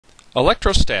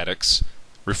Electrostatics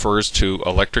refers to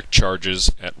electric charges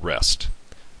at rest.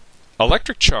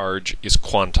 Electric charge is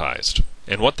quantized,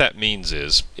 and what that means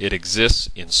is it exists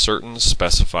in certain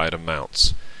specified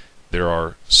amounts. There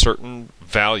are certain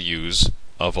values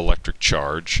of electric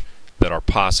charge that are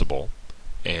possible,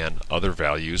 and other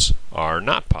values are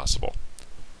not possible.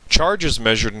 Charge is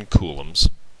measured in coulombs,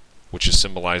 which is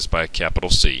symbolized by a capital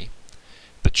C.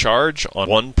 The charge on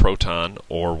one proton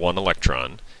or one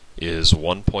electron is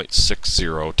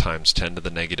 1.60 times 10 to the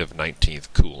negative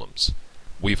 19th coulombs.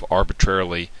 We've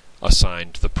arbitrarily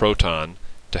assigned the proton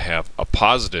to have a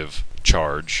positive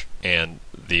charge and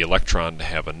the electron to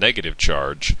have a negative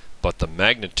charge, but the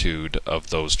magnitude of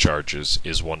those charges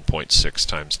is 1.6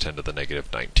 times 10 to the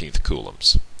negative 19th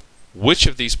coulombs. Which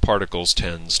of these particles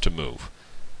tends to move?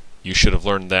 You should have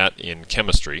learned that in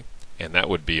chemistry, and that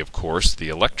would be, of course, the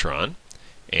electron,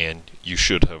 and you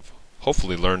should have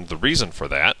hopefully learned the reason for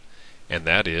that, and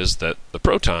that is that the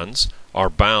protons are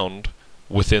bound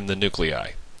within the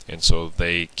nuclei, and so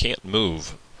they can't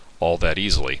move all that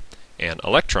easily. And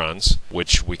electrons,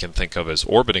 which we can think of as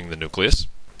orbiting the nucleus,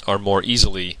 are more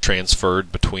easily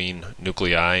transferred between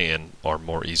nuclei and are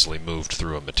more easily moved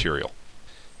through a material.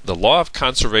 The law of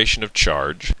conservation of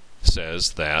charge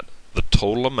says that the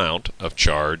total amount of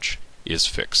charge is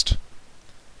fixed.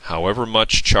 However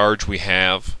much charge we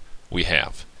have, we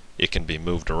have. It can be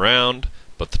moved around,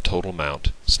 but the total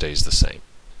amount stays the same.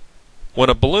 When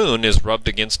a balloon is rubbed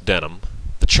against denim,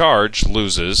 the charge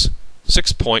loses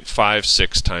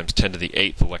 6.56 times 10 to the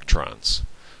 8th electrons.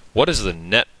 What is the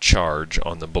net charge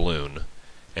on the balloon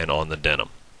and on the denim?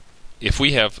 If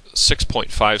we have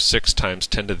 6.56 times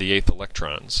 10 to the 8th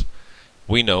electrons,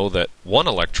 we know that one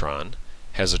electron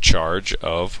has a charge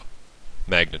of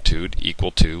magnitude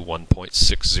equal to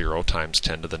 1.60 times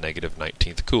 10 to the negative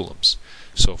 19th coulombs.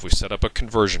 So if we set up a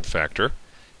conversion factor,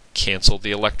 cancel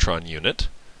the electron unit,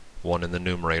 one in the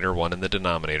numerator, one in the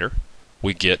denominator,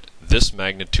 we get this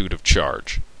magnitude of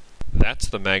charge. That's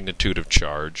the magnitude of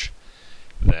charge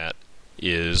that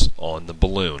is on the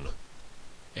balloon.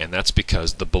 And that's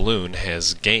because the balloon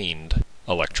has gained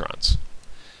electrons.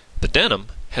 The denim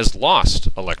has lost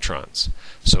electrons,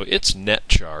 so its net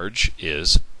charge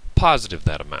is positive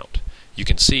that amount. You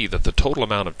can see that the total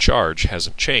amount of charge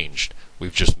hasn't changed.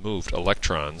 We've just moved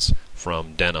electrons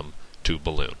from denim to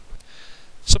balloon.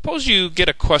 Suppose you get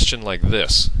a question like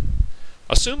this.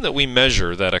 Assume that we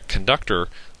measure that a conductor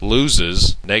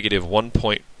loses negative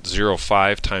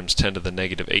 1.05 times 10 to the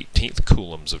negative 18th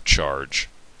coulombs of charge.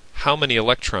 How many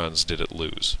electrons did it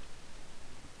lose?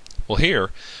 Well,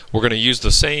 here we're going to use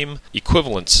the same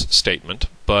equivalence statement,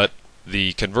 but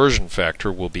the conversion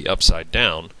factor will be upside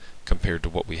down compared to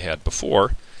what we had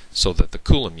before, so that the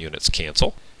coulomb units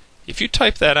cancel. If you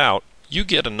type that out, you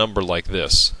get a number like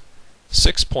this,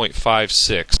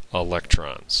 6.56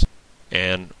 electrons.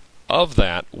 And of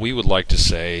that, we would like to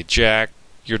say, Jack,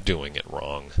 you're doing it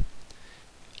wrong.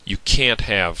 You can't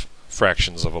have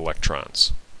fractions of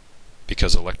electrons,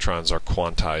 because electrons are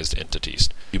quantized entities.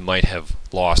 You might have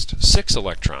lost 6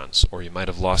 electrons, or you might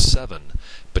have lost 7,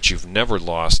 but you've never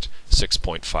lost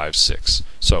 6.56.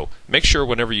 So make sure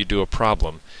whenever you do a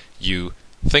problem, you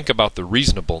think about the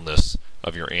reasonableness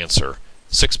of your answer.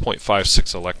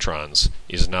 6.56 electrons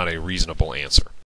is not a reasonable answer.